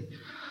 16.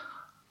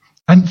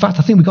 In fact,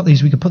 I think we've got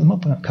these. We can put them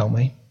up, can't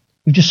we?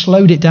 We've just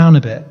slowed it down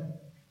a bit.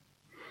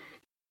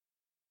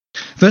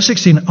 Verse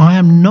 16. I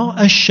am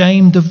not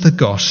ashamed of the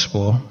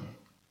gospel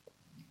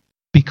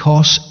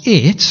because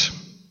the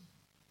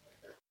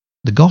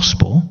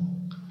gospel,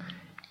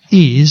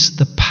 is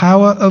the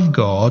power of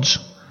God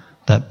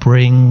that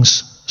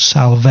brings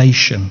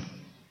salvation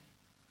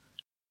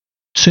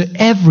to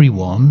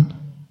everyone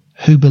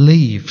who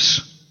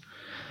believes.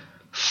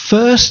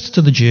 First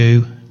to the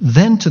Jew,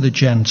 then to the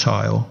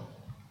Gentile.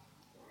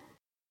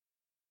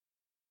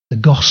 The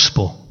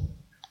gospel.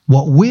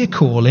 What we're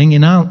calling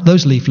in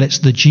those leaflets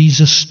the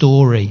Jesus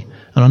story,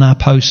 and on our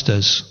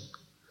posters.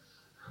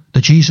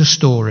 The Jesus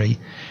story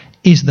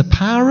is the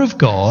power of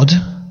God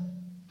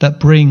that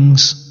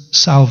brings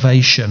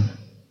salvation.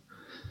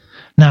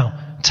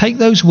 Now, take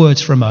those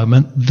words for a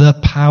moment. The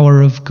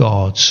power of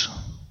God.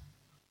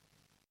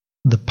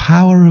 The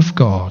power of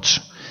God.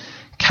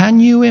 Can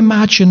you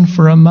imagine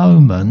for a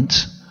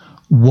moment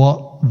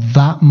what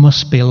that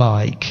must be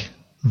like?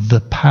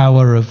 The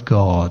power of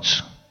God.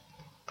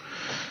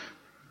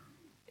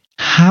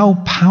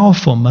 How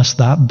powerful must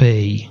that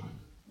be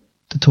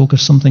to talk of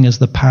something as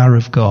the power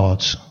of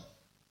God?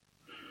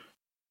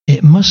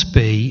 It must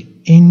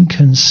be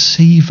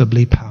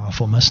inconceivably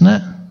powerful, mustn't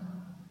it?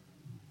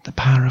 The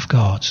power of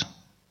God.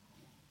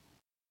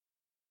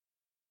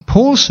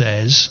 Paul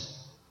says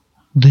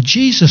the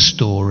Jesus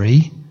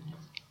story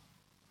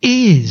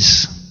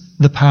is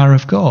the power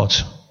of God.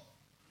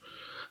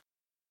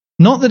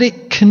 Not that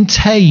it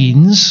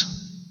contains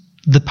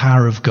the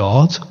power of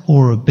God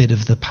or a bit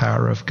of the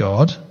power of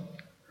God.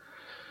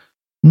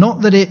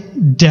 Not that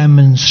it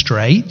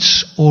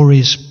demonstrates or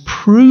is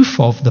proof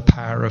of the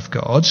power of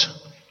God.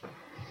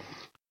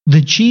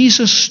 The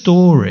Jesus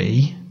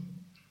story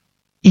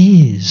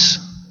is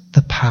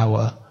the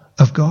power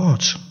of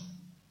God.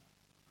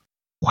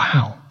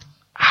 Wow.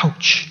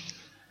 Ouch.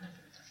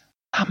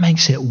 That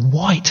makes it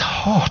white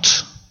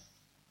hot.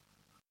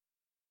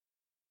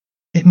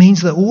 It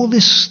means that all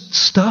this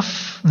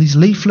stuff, these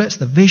leaflets,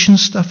 the vision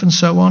stuff and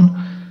so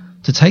on,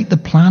 to take the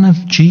plan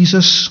of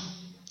Jesus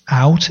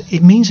out,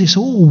 it means it's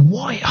all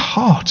white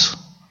hot.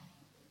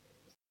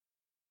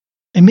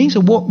 It means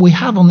that what we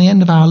have on the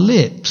end of our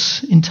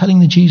lips in telling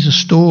the Jesus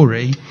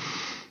story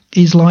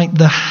is like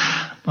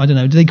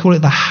do they call it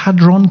the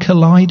Hadron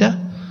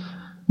Collider?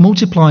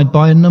 Multiplied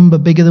by a number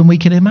bigger than we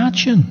can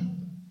imagine.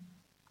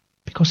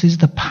 Because it's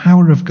the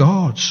power of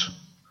God.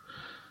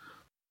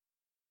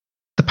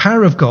 The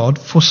power of God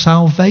for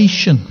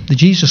salvation. The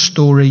Jesus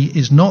story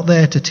is not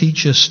there to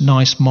teach us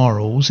nice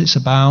morals. It's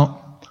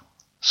about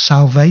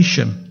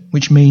salvation,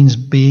 which means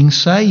being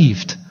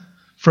saved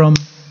from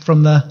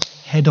the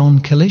head-on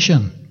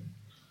collision.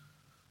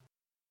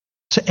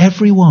 To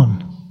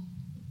everyone.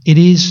 It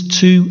is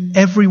to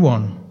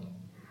everyone.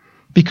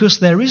 Because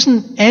there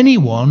isn't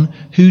anyone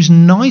who's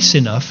nice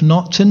enough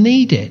not to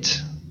need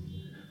it.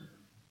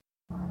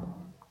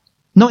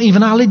 Not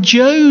even Aled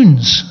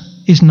Jones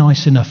is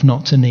nice enough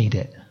not to need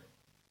it.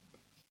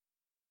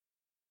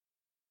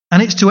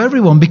 And it's to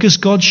everyone because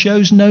God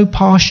shows no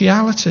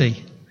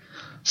partiality.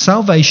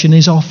 Salvation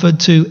is offered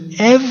to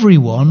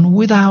everyone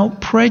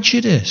without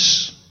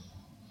prejudice.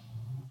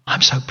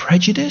 I'm so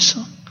prejudiced.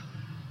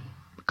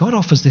 God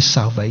offers this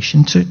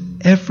salvation to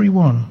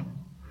everyone.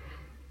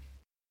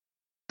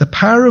 The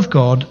power of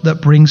God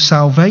that brings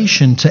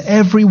salvation to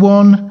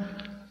everyone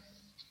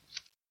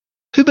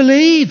who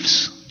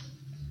believes.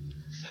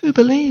 Who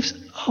believes?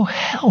 Oh,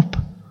 help.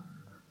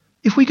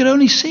 If we could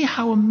only see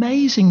how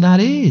amazing that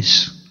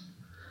is.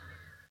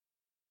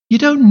 You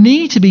don't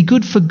need to be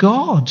good for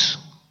God.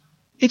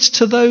 It's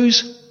to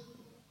those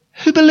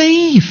who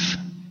believe.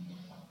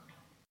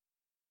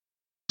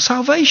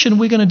 Salvation,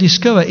 we're going to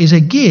discover, is a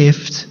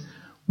gift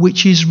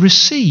which is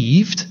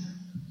received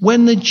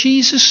when the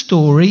Jesus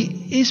story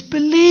is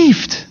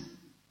believed.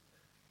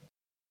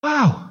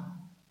 Wow.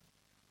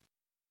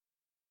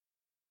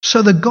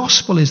 So the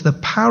gospel is the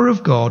power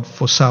of God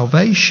for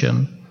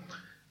salvation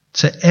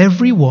to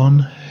everyone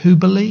who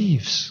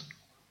believes.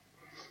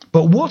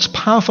 But what's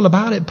powerful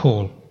about it,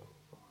 Paul?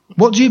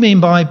 What do you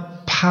mean by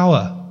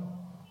power?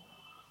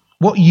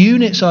 What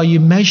units are you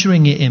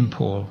measuring it in,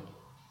 Paul?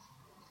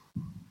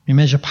 You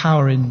measure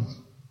power in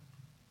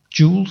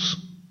joules.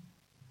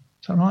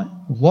 Is that right?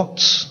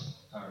 Watts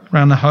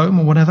around the home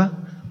or whatever.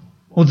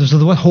 Or there's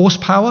the word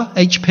horsepower,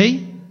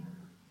 HP.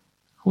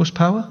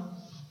 Horsepower.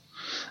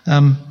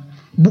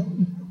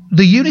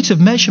 The unit of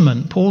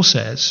measurement, Paul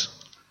says,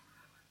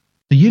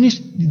 the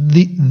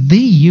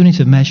unit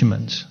of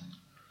measurement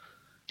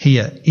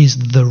here is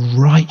the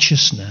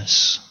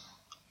righteousness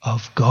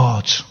of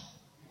God.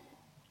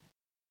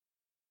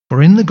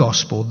 For in the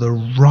gospel, the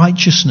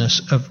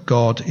righteousness of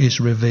God is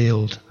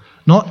revealed.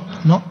 Not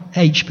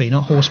HP,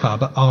 not horsepower,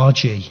 but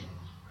RG.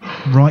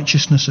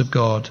 Righteousness of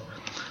God.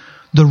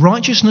 The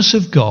righteousness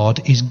of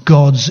God is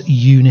God's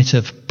unit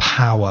of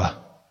power.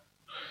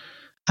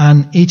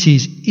 And it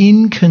is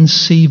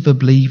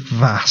inconceivably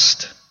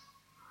vast.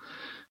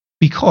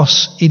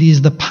 Because it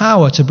is the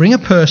power to bring a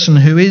person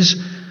who is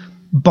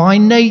by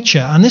nature,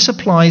 and this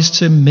applies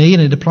to me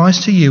and it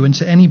applies to you and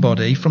to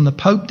anybody from the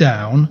Pope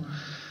down,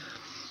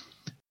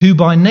 who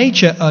by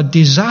nature are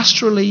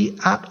disastrously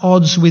at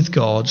odds with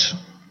God,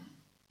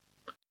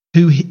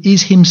 who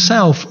is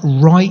himself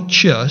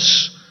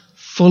righteous,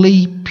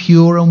 fully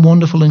pure and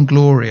wonderful and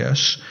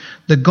glorious.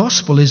 The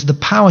gospel is the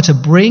power to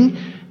bring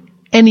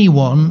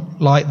anyone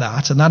like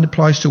that, and that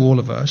applies to all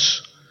of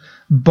us,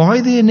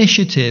 by the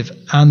initiative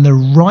and the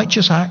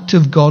righteous act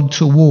of God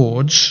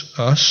towards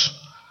us,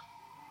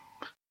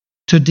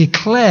 to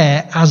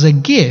declare as a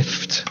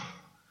gift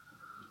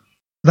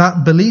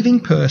that believing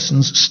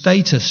person's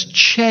status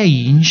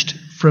changed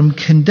from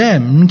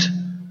condemned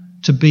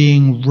to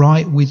being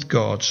right with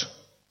God,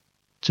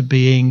 to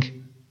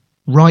being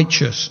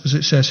righteous, as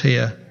it says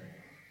here.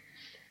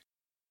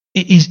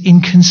 It is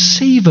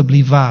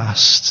inconceivably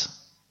vast.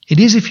 It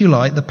is, if you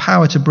like, the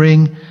power to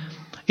bring,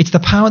 it's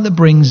the power that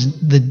brings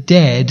the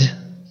dead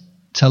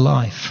to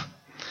life.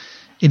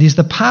 It is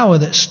the power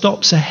that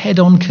stops a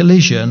head-on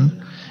collision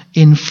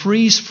in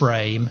freeze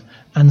frame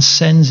and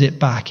sends it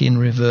back in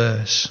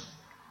reverse.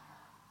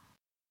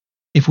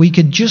 If we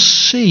could just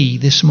see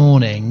this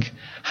morning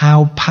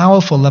how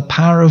powerful the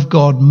power of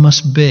God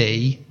must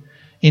be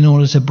in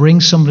order to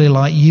bring somebody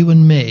like you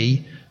and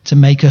me to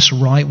make us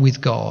right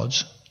with God,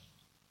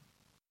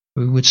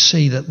 we would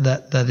see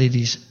that it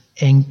is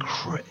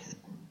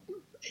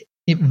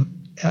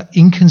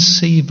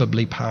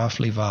inconceivably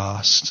powerfully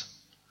vast.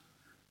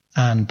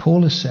 And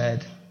Paul has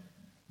said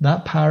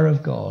that power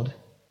of God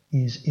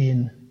is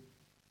in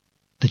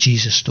the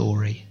Jesus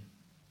story,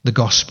 the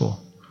gospel.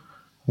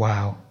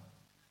 Wow.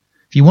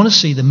 If you want to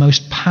see the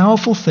most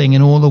powerful thing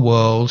in all the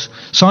world,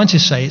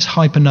 scientists say it's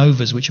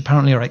hypernovas, which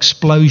apparently are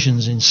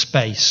explosions in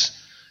space.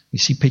 You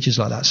see pictures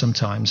like that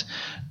sometimes.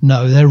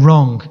 No, they're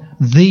wrong.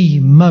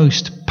 The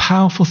most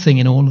powerful thing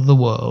in all of the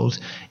world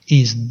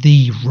is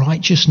the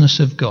righteousness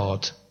of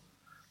God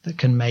that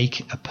can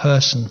make a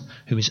person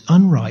who is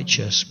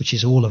unrighteous, which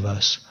is all of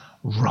us,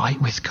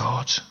 right with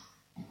God.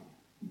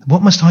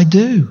 What must I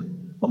do?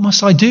 What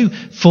must I do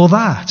for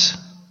that?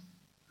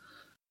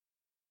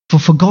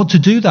 For God to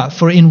do that,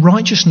 for in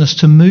righteousness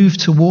to move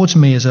towards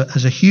me as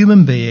a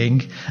human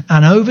being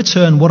and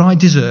overturn what I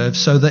deserve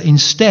so that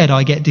instead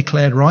I get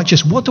declared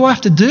righteous. What do I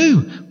have to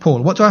do,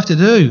 Paul? What do I have to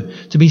do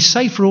to be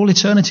safe for all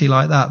eternity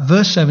like that?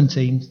 Verse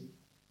 17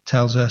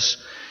 tells us,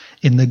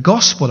 in the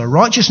gospel, a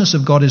righteousness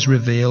of God is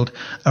revealed,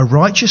 a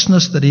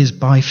righteousness that is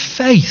by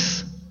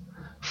faith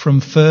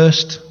from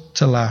first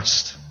to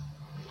last.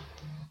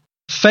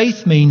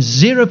 Faith means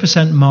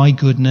 0% my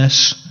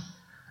goodness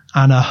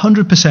and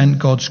 100%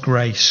 God's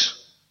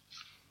grace.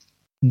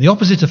 And the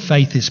opposite of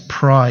faith is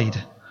pride.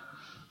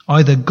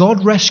 Either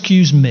God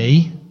rescues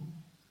me,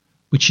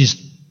 which is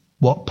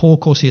what Paul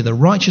calls here the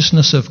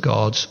righteousness of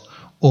God,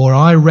 or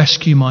I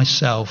rescue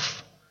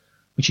myself,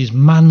 which is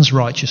man's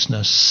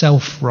righteousness,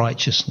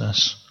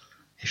 self-righteousness,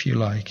 if you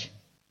like.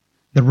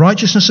 The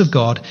righteousness of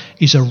God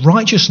is a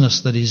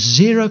righteousness that is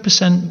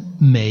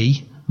 0%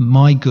 me,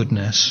 my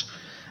goodness,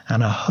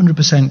 and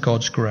 100%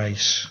 God's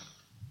grace.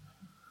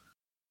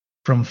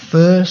 From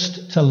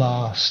first to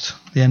last,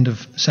 the end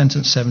of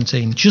sentence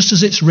 17, just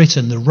as it's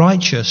written, the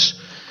righteous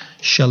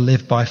shall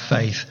live by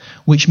faith,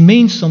 which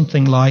means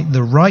something like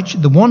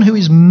the one who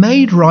is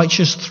made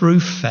righteous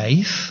through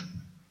faith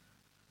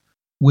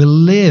will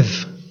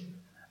live,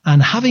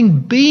 and having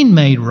been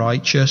made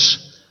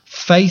righteous,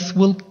 faith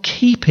will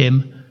keep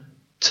him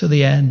to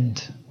the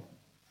end.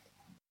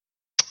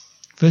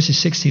 Verses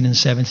 16 and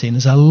 17,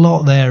 there's a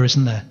lot there,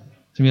 isn't there?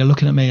 So you're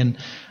looking at me and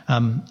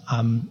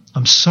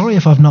I'm sorry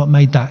if I've not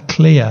made that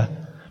clear,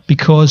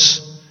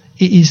 because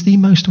it is the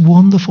most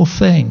wonderful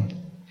thing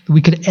that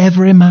we could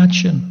ever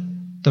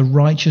imagine, the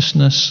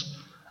righteousness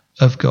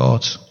of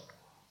God.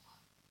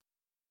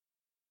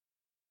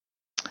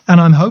 And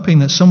I'm hoping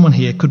that someone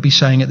here could be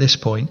saying at this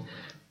point,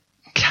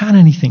 can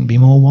anything be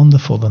more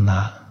wonderful than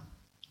that?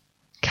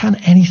 Can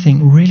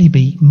anything really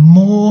be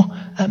more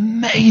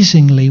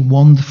amazingly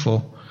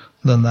wonderful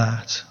than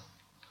that?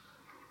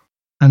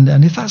 And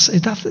if that's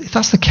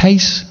the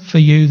case for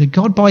you, that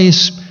God by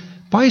His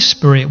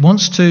Spirit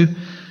wants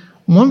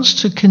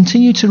to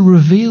continue to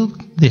reveal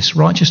this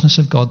righteousness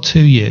of God to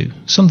you,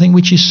 something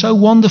which is so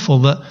wonderful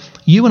that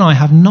you and I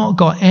have not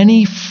got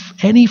any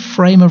any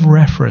frame of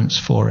reference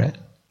for it.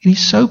 It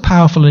is so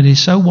powerful, it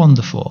is so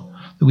wonderful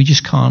that we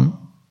just can't.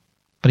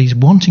 But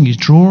he's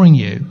drawing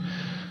you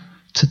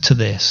to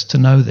this, to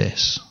know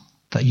this,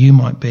 that you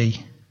might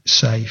be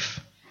safe.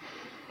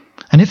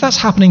 And if that's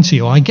happening to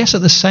you, I guess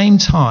at the same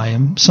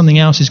time, something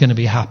else is going to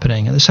be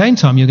happening. At the same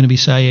time, you're going to be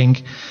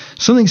saying,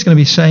 something's going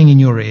to be saying in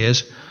your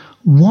ears,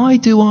 why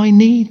do I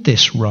need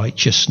this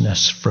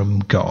righteousness from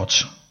God?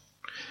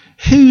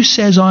 Who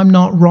says I'm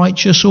not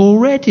righteous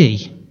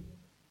already?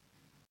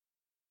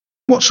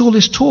 What's all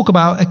this talk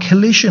about a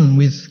collision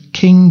with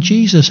King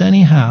Jesus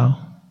anyhow?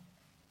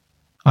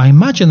 I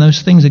imagine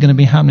those things are going to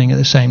be happening at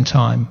the same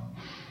time.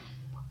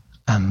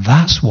 And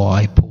that's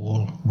why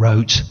Paul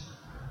wrote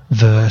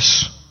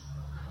verse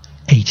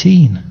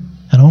 18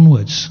 and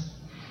onwards.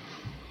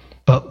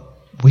 But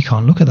we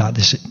can't look at that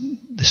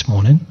this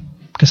morning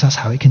because that's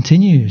how it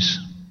continues.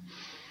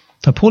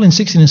 So Paul in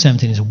 16 and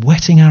 17 is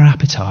whetting our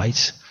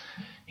appetite.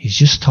 He's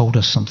just told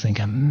us something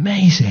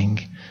amazing.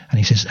 And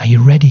he says, are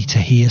you ready to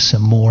hear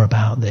some more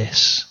about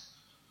this?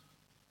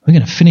 We're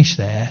going to finish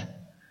there.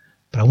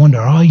 But I wonder,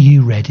 are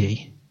you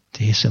ready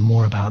to hear some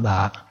more about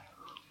that?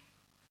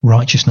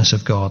 Righteousness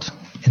of God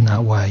in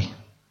that way.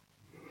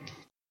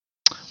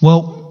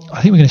 Well,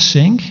 I think we're going to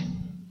sing.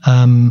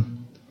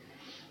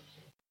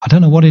 I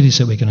don't know what it is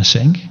that we're going to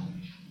sing.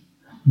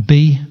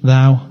 Be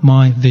thou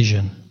my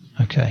vision.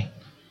 Okay.